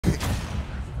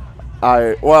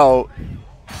Well,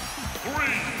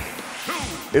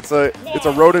 it's a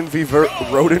rodent v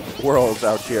rodent world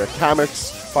out here.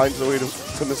 Kamex finds a way to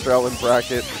Mr. L in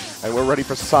bracket, and we're ready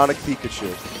for Sonic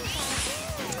Pikachu.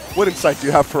 What insight do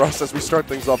you have for us as we start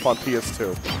things off on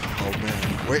PS2? Oh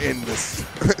man, we're in this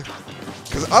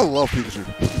because I love Pikachu.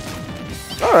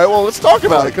 All right, well let's talk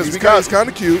about it because it's kind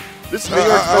of cute. This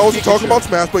I wasn't talking about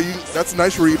Smash, but that's a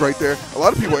nice read right there. A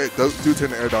lot of people do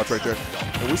tend to air dodge right there.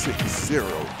 And we're seeing 0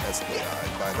 SKI,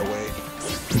 by the way.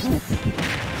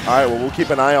 All right, well, we'll keep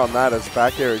an eye on that, as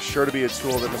back air is sure to be a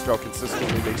tool that Mr. L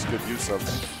consistently makes good use of.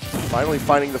 Finally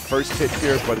finding the first hit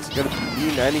here, but it's going to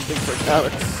mean anything for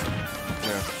Kamex.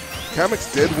 Yeah.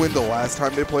 Kamex did win the last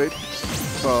time they played.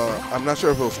 I'm not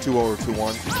sure if it was 2-0 or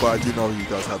 2-1, but I do know he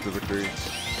does have the victory.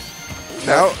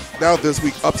 Now this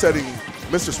week, upsetting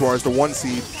Mr. Suarez, the 1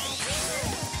 seed,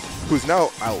 who's now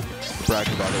out of the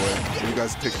bracket, by the way. Will you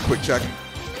guys take a quick check?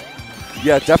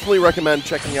 Yeah, definitely recommend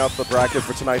checking out the bracket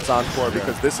for tonight's Encore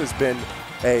because this has been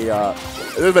a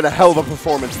hell of a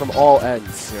performance from all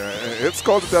ends. Yeah, it's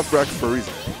called the Death Bracket for a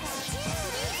reason.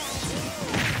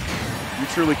 You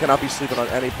truly cannot be sleeping on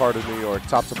any part of New York,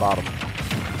 top to bottom.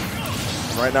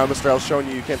 Right now, Mr. L's showing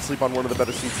you can't sleep on one of the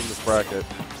better seats in this bracket.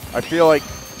 I feel like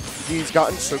he's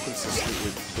gotten so consistent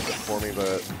with performing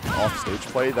the off-stage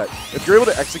play that if you're able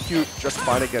to execute just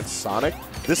fine against Sonic,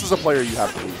 this is a player you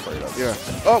have to be afraid of. Yeah.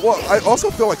 Well, I also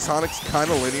feel like Sonic's kind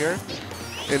of linear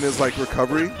in his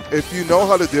recovery. If you know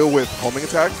how to deal with homing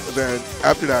attack, then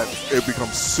after that it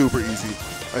becomes super easy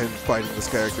in fighting this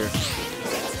character.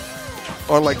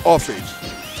 On off-stage.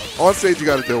 On-stage you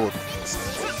got to deal with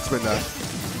spin that.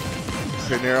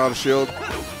 Okay, nair out of shield.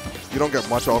 You don't get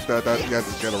much off that. You have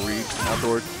to get a read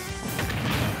afterward.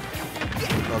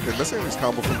 Okay, missing his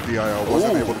combo from DIL.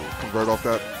 Wasn't able to convert off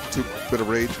that. Too bit of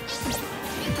rage.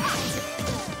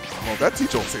 Oh, that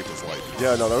T-Jolt saved his life.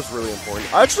 Yeah, no, that was really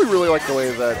important. I actually really like the way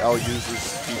that L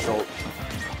uses T-Jolt.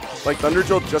 Like Thunder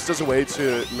Jolt just as a way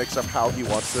to mix up how he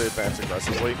wants to advance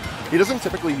aggressively. He doesn't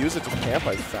typically use it to camp,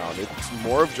 I've found. It's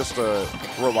more of just a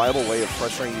reliable way of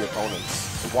pressuring the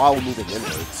opponents while moving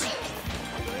inwards.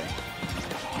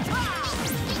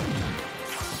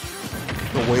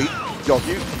 The weight. Yo,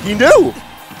 he knew!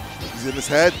 He's in his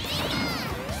head.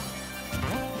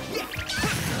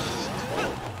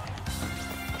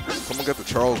 Someone got the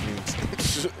Charles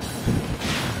memes.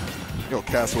 Yo,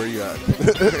 Cass, where you at?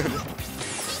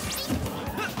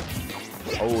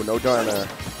 Oh, no darn there.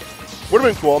 Would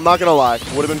have been cool, I'm not gonna lie.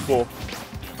 Would have been cool.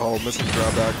 Oh, missing the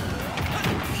grab back.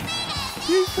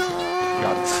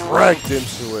 Got dragged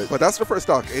into it. But that's the first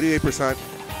stock, 88%.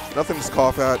 Nothing to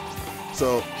scoff at.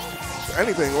 So, if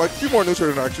anything, a few more neutral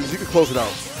interactions, you can close it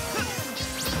out.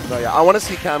 No, yeah, I want to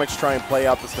see Kamex try and play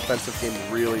out this defensive game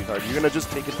really hard. You're going to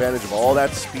just take advantage of all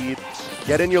that speed,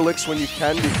 get in your licks when you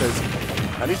can, because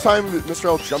anytime Mr.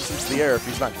 L jumps into the air, if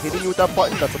he's not hitting you with that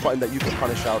button, that's a button that you can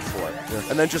punish out for. Yeah.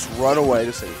 And then just run away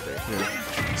to safety.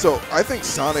 Yeah. So I think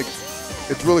Sonic,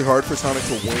 it's really hard for Sonic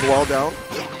to win while down,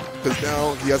 because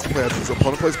now he has to play as his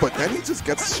opponent plays, but then he just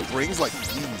gets strings like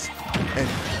these, and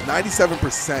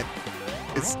 97%,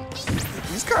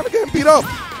 he's kind of getting beat up.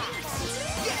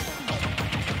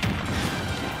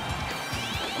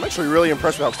 I'm actually really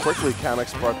impressed with how quickly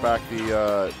Kamex brought back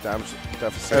the damage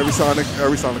deficit. Every Sonic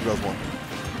does one.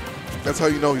 That's how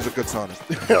you know he's a good Sonic.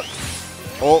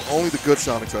 Only the good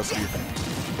Sonics SC.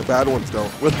 The bad ones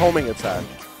don't. With homing attack.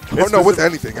 Oh, no, with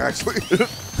anything, actually.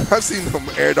 I've seen them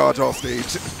air dodge off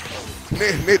stage.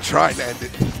 They're trying to end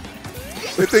it.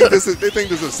 They think this is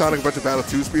a Sonic Adventure Battle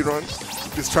 2 speedrun.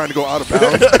 Just trying to go out of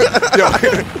bounds. Yo,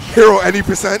 hero any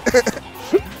percent.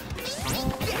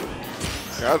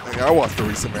 I watched the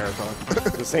recent marathon.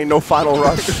 This ain't no final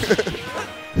rush.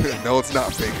 No, it's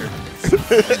not, Faker.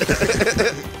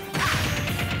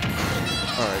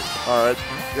 All right.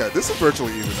 Yeah, this is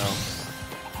virtually even now.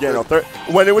 Yeah, no.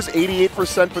 When it was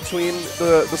 88% between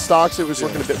the stocks, it was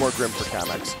looking a bit more grim for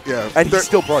Kamex. Yeah, and he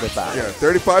still brought it back. Yeah,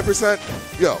 35%.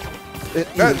 Yo,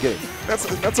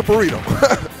 that's a burrito.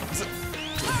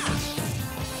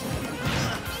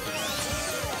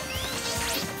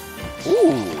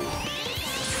 Ooh.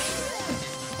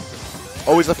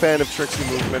 Always a fan of tricksy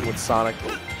movement with Sonic.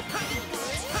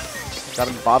 Got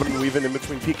him bobbing and weaving in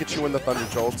between Pikachu and the Thunder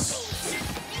Jolts.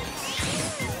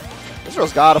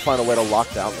 Israel's got to find a way to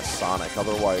lock down the Sonic,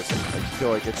 otherwise I feel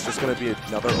like it's just going to be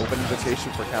another open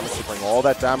invitation for Kamex to bring all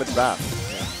that damage back.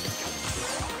 Yeah.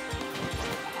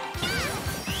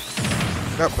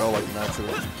 That felt like an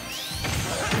accident.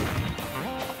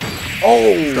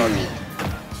 Oh!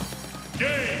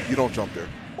 You don't jump there.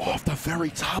 Off the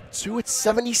very top, too. It's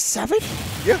 77?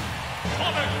 Yeah.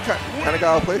 Kind of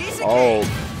got outplayed. Oh.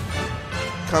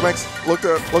 Kamex looked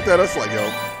at us like, yo,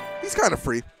 he's kind of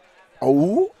free.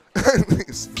 Oh?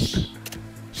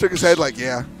 Shook his head like,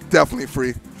 yeah, definitely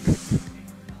free.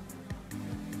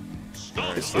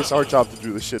 It's our job to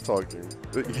do the shit talking.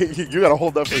 You gotta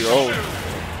hold that for your own.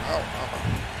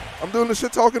 I'm doing the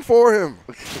shit talking for him.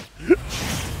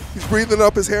 He's breathing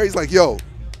up his hair. He's like, yo,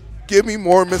 give me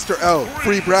more Mr. L.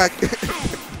 Free bracket.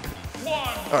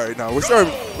 All right, now we're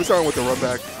starting with the run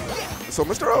back. So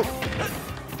Mr. L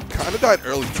kind of died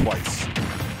early twice.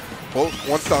 Both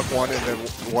one stock one and then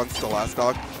once the last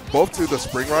stock. Both to the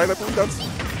spring ride, I believe that's.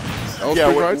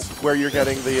 Yeah, where you're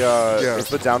getting the it's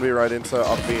the down B right into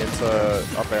up B into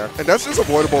up air. And that's just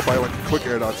avoidable by like a quick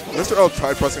air dodge. Mr. L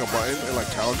tried pressing a button and like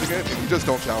challenging it, and you just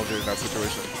don't challenge it in that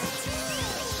situation.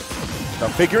 Now,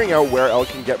 figuring out where L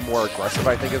can get more aggressive,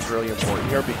 I think, is really important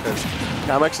here because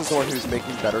Kamex is the one who's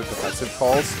making better defensive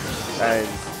calls, and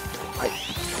I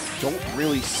don't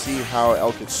really see how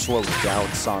L can slow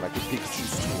down Sonic with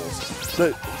Pikachu's tools.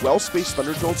 The well-spaced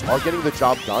Thunder Jolts are getting the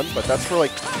job done, but that's for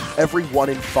like every 1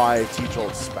 in 5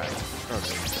 T-Jolts spent.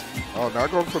 Okay. Oh, now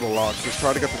going for the lock. Just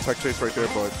trying to get the tech chase right there,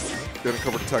 but didn't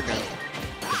cover the tech end.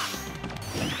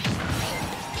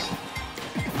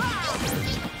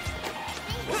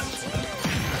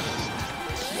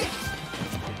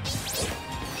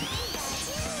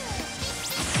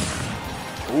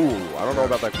 Ooh, I don't know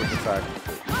about that quick attack.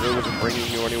 It really wasn't bringing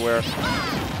you anywhere.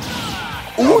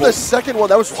 Ooh, the second one,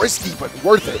 that was risky, but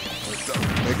worth it.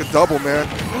 Make a double, man.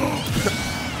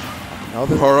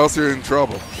 Or else you're in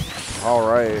trouble. All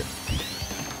right.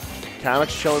 Kamex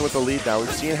chilling with the lead now. We've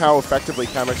seen how effectively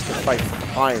Kamex can fight from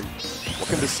behind. What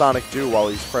can this Sonic do while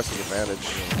he's pressing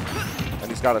advantage? And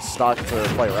he's got a stock to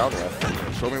play around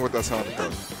with. Show me what that Sonic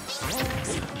does.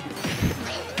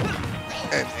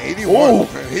 And 81,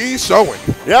 and he's showing.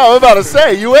 Yeah, I was about to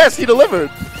say, you asked, he delivered.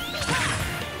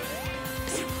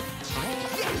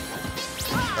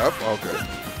 Okay.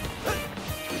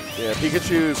 Yeah,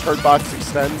 Pikachu's hurt box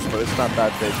extends, but it's not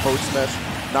that big. Post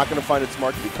Smash, not going to find its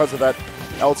mark because of that.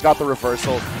 L's got the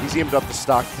reversal. He's aimed up the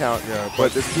stock count, yeah,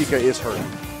 but this Pika is hurting.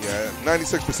 Yeah,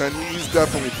 96%. He's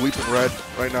definitely bleeping red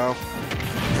right now.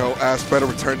 You know, Ash better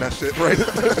return that shit right now.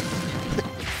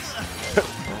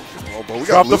 Oh, but we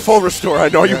got the full restore. I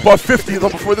know you bought 50 of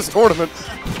them before this tournament.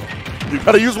 You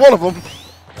got to use one of them.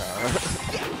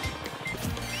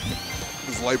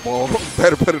 This light ball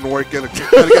better put in work. Better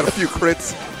get a few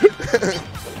crits.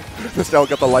 This now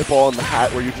got the light ball in the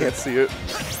hat where you can't see it.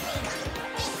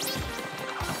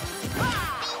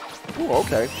 Ooh,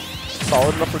 okay.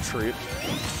 Solid enough retreat.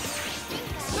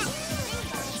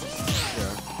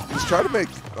 Yeah. Just try to make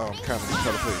Kamex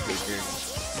try to play a good game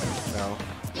now.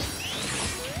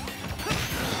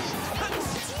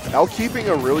 L keeping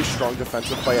a really strong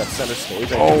defensive play at center stage.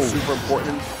 I think it's super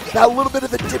important. That little bit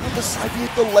of the dip of the side, he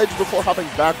hit the ledge before hopping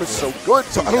back was so good.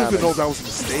 So I don't even know if that was a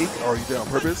mistake or he did on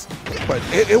purpose, but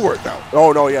it worked out.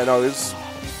 Oh, no, yeah, no. It's,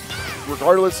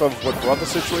 regardless of what brought the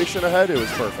situation ahead, it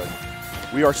was perfect.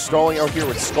 We are stalling out here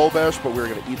with Skull Bash, but we're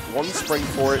going to eat one spring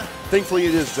for it. Thankfully,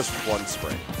 it is just one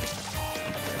spring.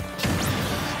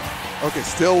 Okay,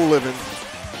 still living.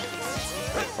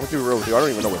 I'm going to be real with you. I don't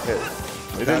even know what hit.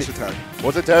 Dash attack.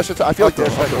 Was it dash attack? I feel like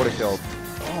dash attack would have killed.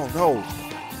 Oh, no.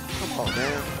 Come on,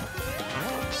 man.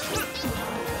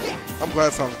 I'm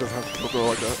glad Sonic doesn't have to kill throw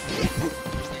like that.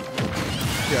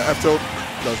 Yeah, F-tilt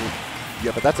does it.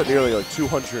 Yeah, but that's at nearly like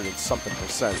 200 and something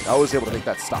 %. I was able to make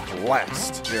that stock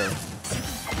last. Yeah.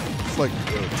 It's like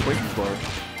a Twinkies bar.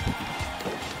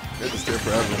 They just stay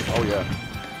forever. Oh, yeah.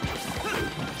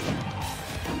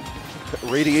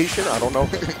 Radiation? I don't know.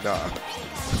 Nah.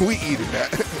 We eating that.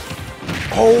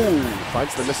 Oh!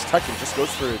 Finds the missed tech and just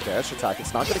goes for a dash attack.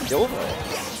 It's not going to kill though.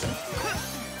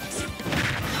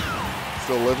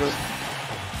 Still living.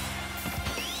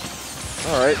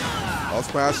 Alright. All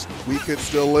smash. Weekend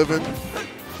still living.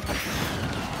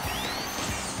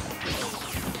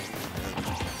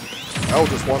 L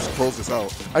just wants to close this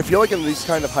out. I feel like in these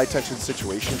kind of high-tension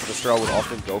situations, Mr. L would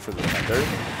often go for the defender.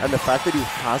 And the fact that he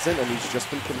hasn't, and he's just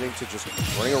been committing to just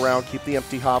running around, keep the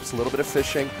empty hops, a little bit of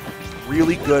fishing,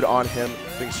 really good on him.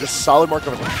 I think it's just solid mark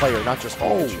of a player, not just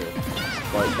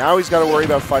Pikachu. But now he's got to worry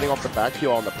about fighting off the back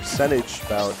heel on the percentage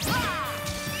bout.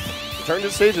 Return to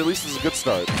the stage, at least is a good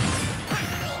start.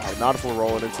 Not if we're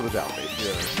rolling into the down bait.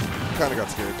 Yeah, kind of got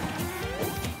scared.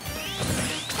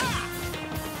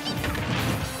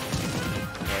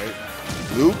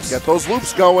 Loops. Get those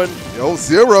loops going. Yo,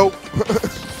 0.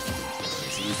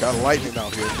 So we got lightning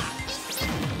out here.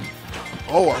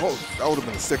 Oh, I hope that would have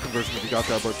been a sick conversion if he got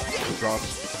that, but it dropped.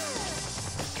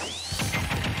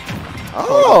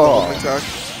 Oh.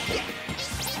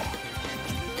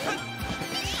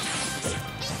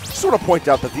 just want to point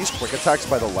out that these quick attacks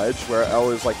by the ledge, where L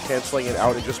is like canceling it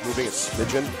out and just moving a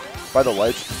smidgen by the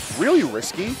ledge, really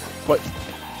risky, but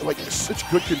like such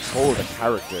good control of the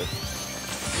character.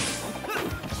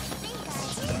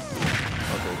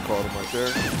 Okay, caught him right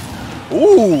there.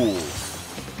 Ooh!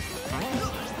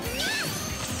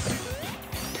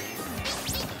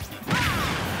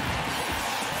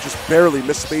 Just barely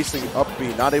misspacing up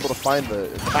B, not able to find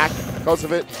the attack because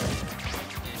of it.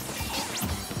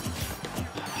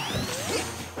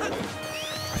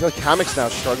 I feel like Kamex now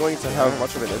struggling to have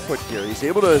much of an input here. He's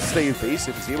able to stay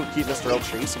evasive. He's able to keep Mr. L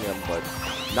chasing him, but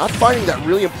not finding that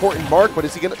really important mark. But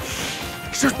is he going to...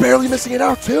 He's just barely missing it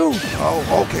out, too.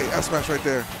 Oh, okay. S-smash right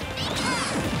there.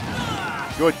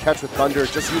 Good catch with Thunder,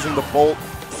 just using the Bolt.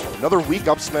 Another weak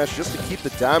up smash just to keep the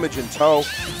damage in tow.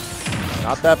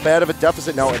 Not that bad of a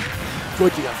deficit now. And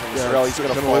good DF from Mr. L. He's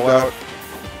going to fall out.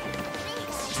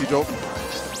 T-Jolt.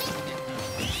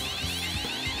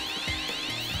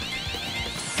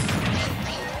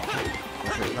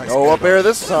 No up air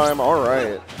this time. All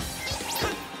right.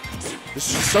 This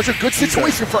is such a good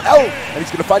situation for L. And he's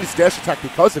going to find his dash attack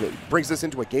because of it. Brings this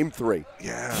into a game 3.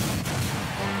 Yeah.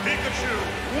 Pikachu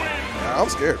win. Yeah, I'm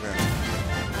scared, man.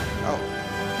 Oh.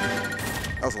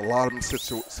 That was a lot of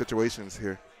situations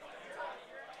here.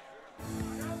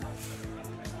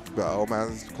 But L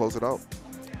managed to close it out.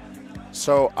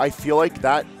 So I feel like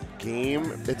that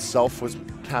game itself was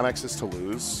Kamex's to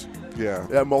lose. Yeah.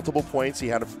 At multiple points, he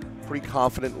had a pretty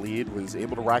confident lead, was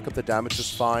able to rack up the damage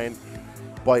just fine,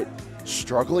 but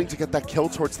struggling to get that kill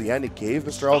towards the end. It gave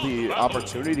Mr. L the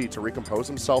opportunity to recompose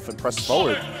himself and press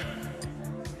forward.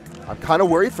 I'm kind of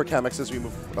worried for Kamex as we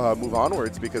move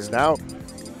onwards, because now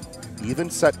even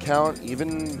set count,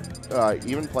 even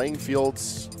playing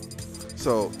fields.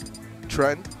 So,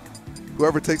 trend,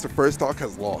 whoever takes the first stock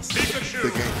has lost the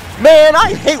game. Man,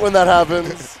 I hate when that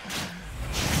happens.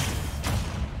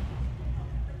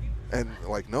 And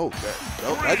like, no,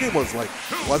 that game was like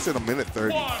less than a minute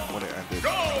 30 when it ended.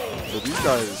 So these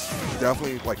guys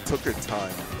definitely like took their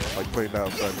time, like playing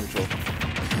that neutral.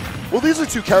 Well, these are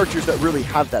two characters that really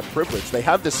have that privilege. They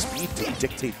have the speed to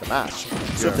dictate the match.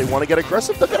 So if they want to get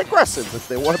aggressive, they'll get aggressive. If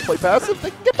they want to play passive,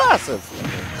 they can get passive.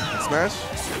 Smash,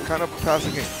 kind of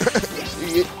passive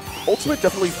game. Ultimate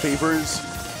definitely favors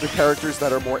the characters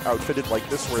that are more outfitted like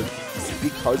this, where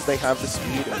because they have the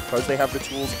speed and because they have the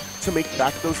tools to make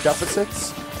back those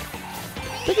deficits,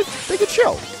 they can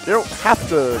chill. They don't have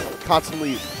to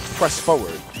constantly press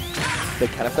forward. They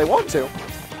can if they want to.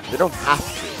 They don't have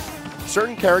to.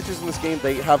 Certain characters in this game,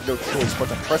 they have no choice but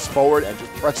to press forward and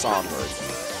just press onward.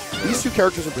 These two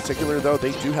characters in particular, though,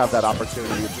 they do have that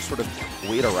opportunity to just sort of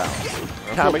wait around.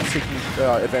 Kamex taking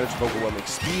advantage of overwhelming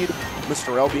speed,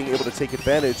 Mr. L being able to take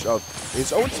advantage of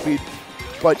his own speed,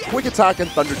 but Quick Attack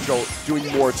and Thunder Jolt doing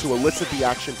more to elicit the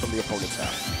action from the opponent's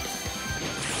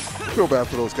half. I feel bad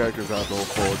for those characters out going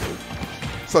forward.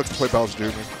 Sucks to play Bowser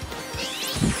Jr.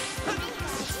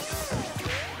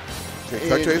 Okay,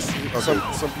 tech chase? Okay.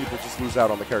 Some people just lose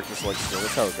out on the character selection.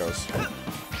 That's how it goes.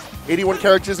 81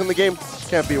 characters in the game,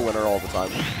 can't be a winner all the time.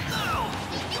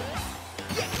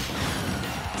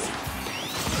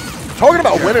 Talking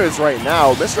about winners right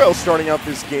now, Mr. L starting out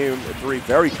this game 3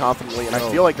 very confidently, and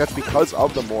I feel like that's because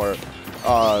of the more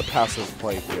passive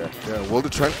play here. Yeah, will the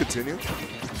trend continue?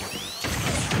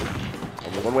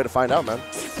 Only one way to find out, man.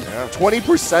 Yeah.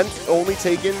 20% only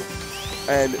taken,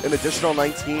 and an additional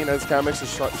 19 as Kamex is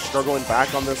struggling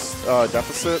back on this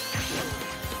deficit.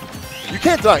 You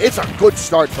can't deny it's a good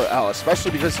start for Al,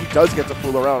 especially because he does get to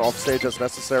fool around off stage as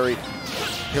necessary.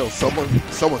 Yo, someone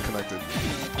connected.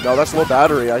 No, that's low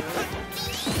battery. I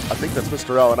think that's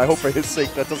Mr. L, and I hope for his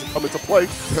sake that doesn't come into play.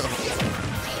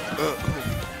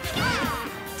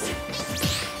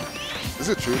 Is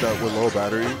it true that with low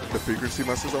battery, the frequency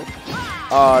messes up?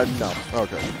 No.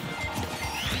 Okay.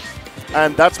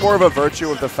 And that's more of a virtue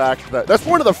of the fact that, that's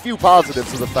one of the few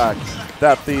positives of the fact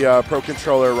that the Pro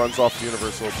Controller runs off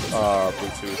universal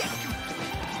Bluetooth.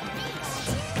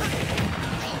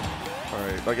 All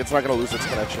right, like it's not going to lose its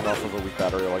connection off of a weak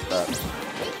battery like that.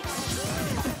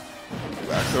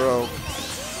 Back throw.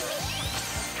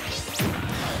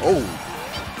 Oh.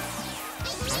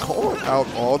 He's calling out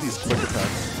all these quick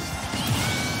attacks.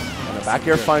 And the back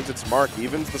air finds its mark,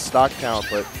 evens the stock count,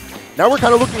 but now we're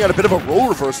kind of looking at a bit of a role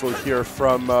reversal here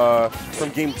from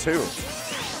game 2.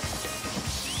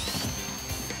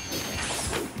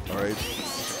 All right.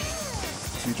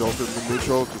 T-Jolt in the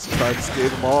neutral, just trying to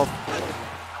skate him off.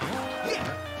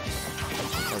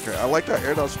 Okay, I like that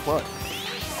air dodge play.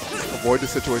 Avoid the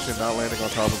situation, not landing on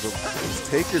top of him. Just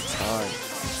take your time.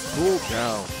 Cool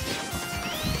down.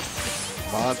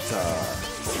 Manta.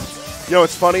 You know,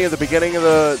 it's funny, at the beginning of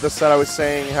the set I was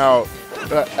saying how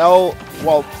L,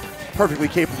 while perfectly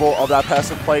capable of that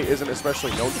passive play, isn't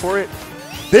especially known for it.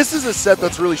 This is a set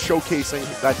that's really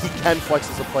showcasing that he can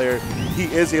flex as a player. He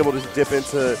is able to dip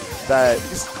into that.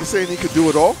 You're saying he could do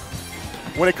it all?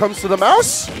 When it comes to the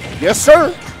mouse, yes,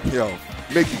 sir. Yo,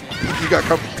 Mickey, you got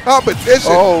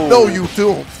competition. Oh. No, you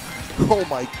don't. Oh,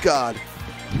 my God.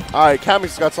 All right,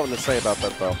 Kamex got something to say about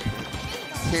that, though.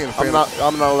 He ain't a fan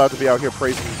I'm not allowed to be out here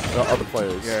praising other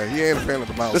players. Yeah, he ain't a fan of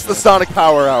the mouse. This is the Sonic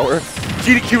Power Hour.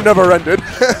 GDQ never ended.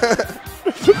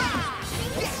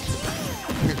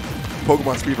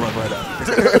 Pokemon speedrun right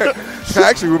after.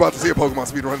 Actually, we're about to see a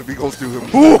Pokemon speedrun if he goes through him.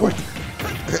 Ooh.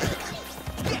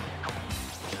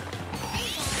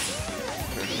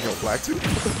 Yo, Black Tooth?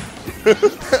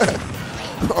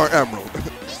 Or Emerald?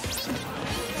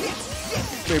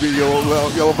 Maybe a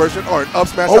yellow version or an up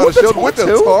smash out of shield with the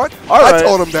taunt. All right. I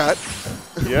told him that.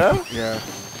 Yeah? Yeah.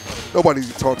 Nobody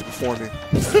taunted before me.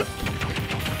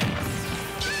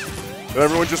 Did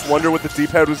everyone just wonder what the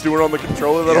D-pad was doing on the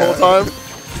controller that whole time?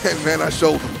 And then I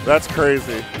showed him. That's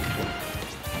crazy.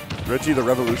 Reggie the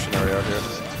revolutionary out here.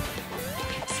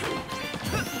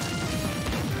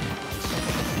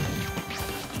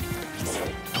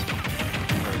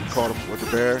 Caught him with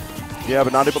the bear. Yeah,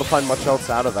 but not able to find much else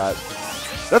out of that.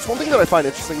 That's one thing that I find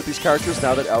interesting with these characters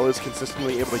now that L is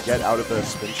consistently able to get out of the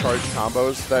spin charge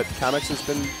combos that Kamex has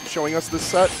been showing us this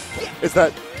set, is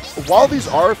that while these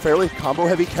are fairly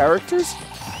combo-heavy characters,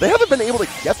 they haven't been able to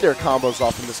get their combos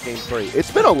off in this game 3. It's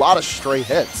been a lot of stray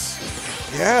hits.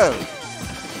 Yeah.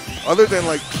 Other than,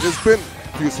 like, there's been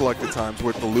a few selected times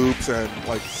with the loops and,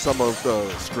 like, some of the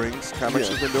strings Kamex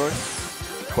has been doing.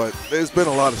 But there's been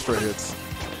a lot of stray hits.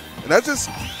 And that just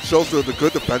shows the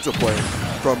good defensive play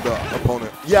from the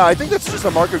opponent. Yeah, I think that's just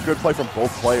a mark of good play from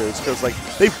both players because, like,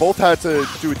 they've both had to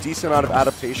do a decent amount of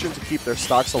adaptation to keep their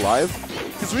stocks alive.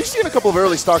 Because we've seen a couple of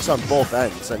early stocks on both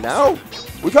ends, and now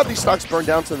we've got these stocks burned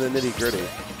down to the nitty-gritty.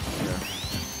 Yeah.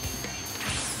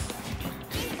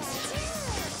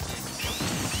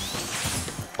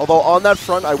 Although on that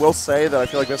front, I will say that I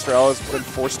feel like Mr. L has been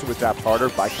forced to adapt harder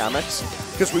by Kamex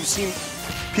because we've seen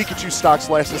Pikachu stocks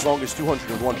last as long as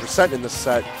 201% in this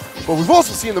set, but we've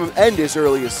also seen them end as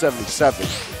early as 77.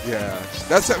 Yeah,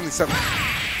 that's 77.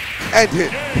 And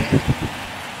hit.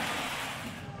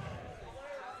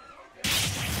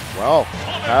 Well,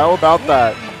 how about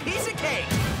that?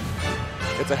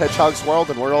 It's a hedgehog's world,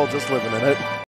 and we're all just living in it.